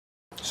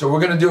So we're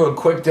going to do a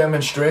quick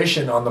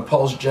demonstration on the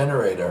pulse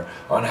generator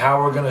on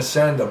how we're going to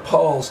send a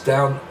pulse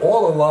down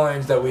all the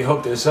lines that we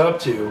hook this up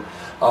to.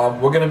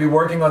 We're going to be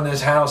working on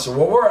this house, and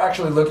what we're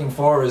actually looking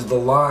for is the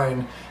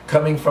line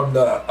coming from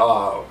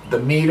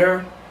the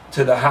meter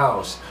to the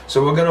house.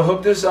 So we're going to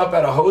hook this up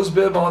at a hose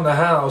bib on the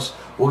house.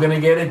 We're going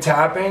to get it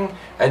tapping,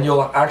 and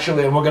we're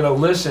going to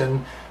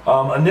listen.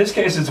 In this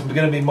case, it's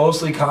going to be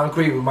mostly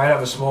concrete. We might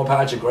have a small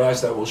patch of grass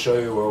that we'll show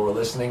you where we're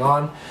listening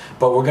on,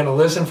 but we're going to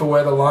listen for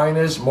where the line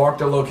is, mark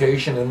the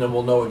location, and then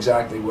we'll know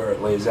exactly where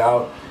it lays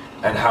out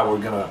and how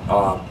we're going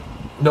to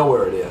know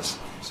where it is.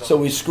 So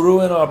we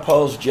screw in our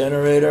pulse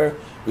generator.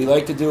 We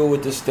like to do it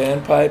with the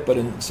standpipe, but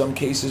in some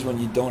cases when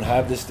you don't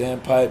have the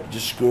standpipe,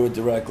 just screw it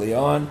directly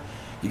on.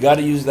 You got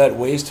to use that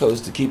waste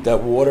hose to keep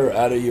that water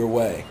out of your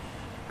way.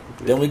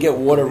 Then we get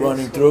water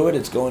running through it.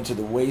 It's going to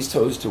the waste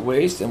hose to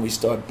waste, and we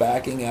start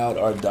backing out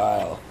our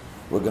dial.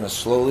 We're going to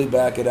slowly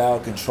back it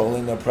out,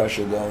 controlling the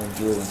pressure going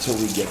through until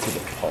we get to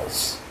the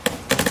pulse.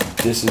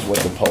 This is what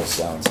the pulse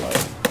sounds like.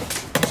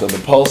 So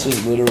the pulse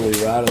is literally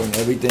rattling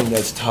everything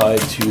that's tied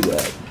to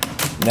that.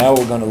 Now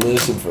we're going to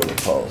listen for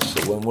the pulse.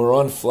 So when we're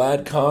on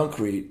flat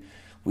concrete,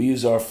 we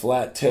use our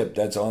flat tip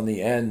that's on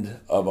the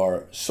end of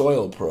our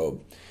soil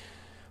probe.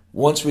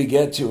 Once we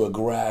get to a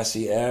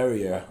grassy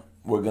area,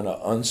 we're going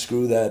to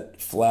unscrew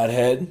that flat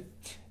head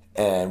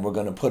and we're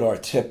going to put our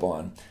tip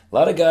on. A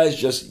lot of guys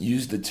just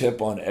use the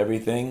tip on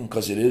everything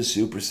because it is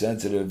super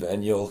sensitive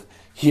and you'll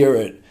hear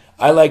it.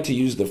 I like to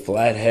use the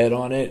flat head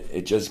on it.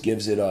 It just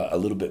gives it a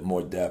little bit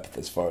more depth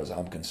as far as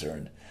I'm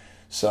concerned.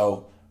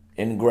 So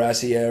in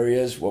grassy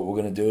areas, what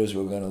we're going to do is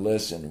we're going to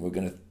listen. We're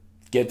going to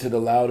get to the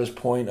loudest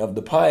point of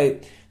the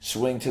pipe,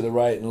 swing to the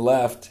right and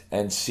left,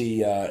 and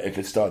see if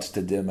it starts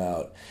to dim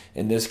out.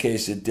 In this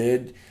case, it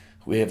did.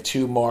 We have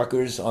two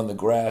markers on the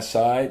grass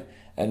side,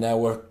 and now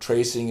we're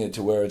tracing it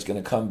to where it's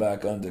going to come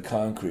back under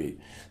concrete.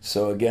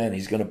 So again,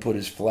 he's going to put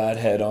his flat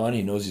head on.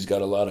 He knows he's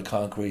got a lot of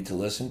concrete to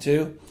listen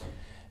to.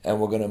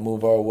 And we're going to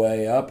move our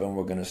way up, and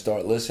we're going to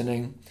start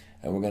listening,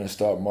 and we're going to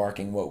start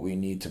marking what we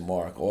need to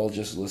mark, all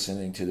just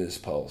listening to this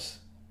pulse.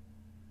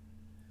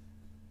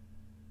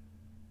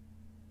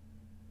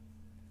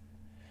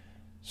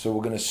 So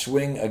we're going to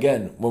swing,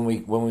 again, when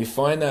we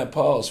find that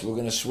pulse, we're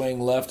going to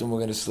swing left and we're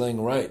going to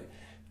swing right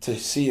to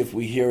see if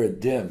we hear it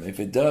dim. If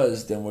it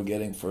does, then we're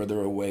getting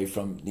further away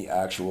from the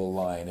actual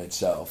line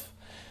itself.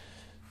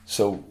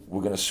 So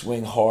we're going to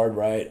swing hard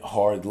right,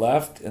 hard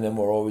left, and then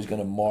we're always going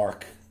to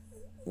mark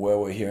where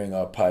we're hearing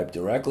our pipe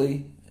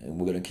directly, and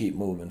we're going to keep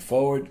moving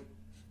forward.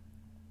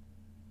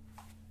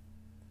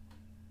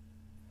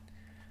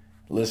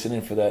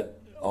 Listening for that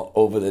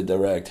over the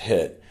direct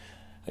hit.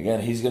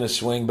 Again, he's going to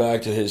swing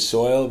back to his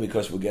soil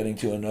because we're getting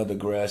to another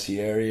grassy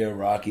area,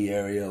 rocky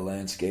area,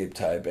 landscape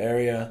type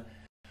area.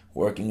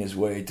 Working his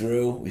way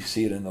through. We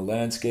see it in the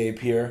landscape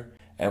here.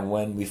 And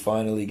when we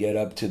finally get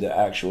up to the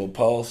actual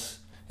pulse,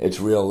 it's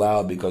real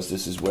loud because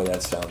this is where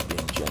that sound's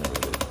being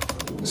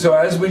generated. So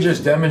as we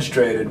just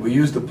demonstrated, we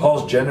used the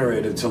pulse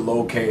generator to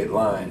locate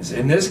lines.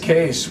 In this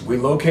case, we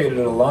located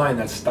a line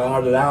that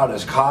started out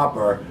as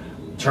copper,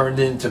 turned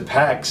into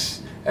PEX,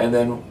 and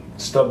then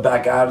stubbed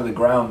back out of the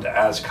ground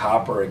as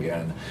copper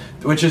again,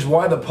 which is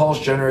why the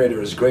pulse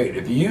generator is great.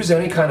 If you use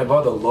any kind of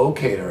other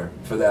locator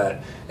for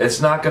that,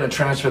 it's not going to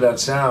transfer that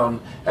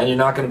sound, and you're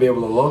not going to be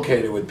able to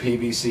locate it with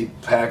PVC,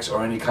 PEX,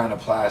 or any kind of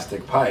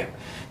plastic pipe.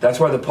 That's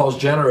why the pulse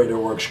generator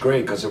works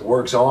great, because it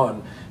works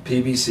on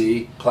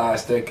PVC,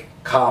 plastic,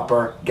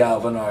 copper,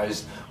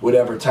 galvanized,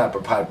 whatever type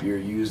of pipe you're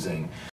using.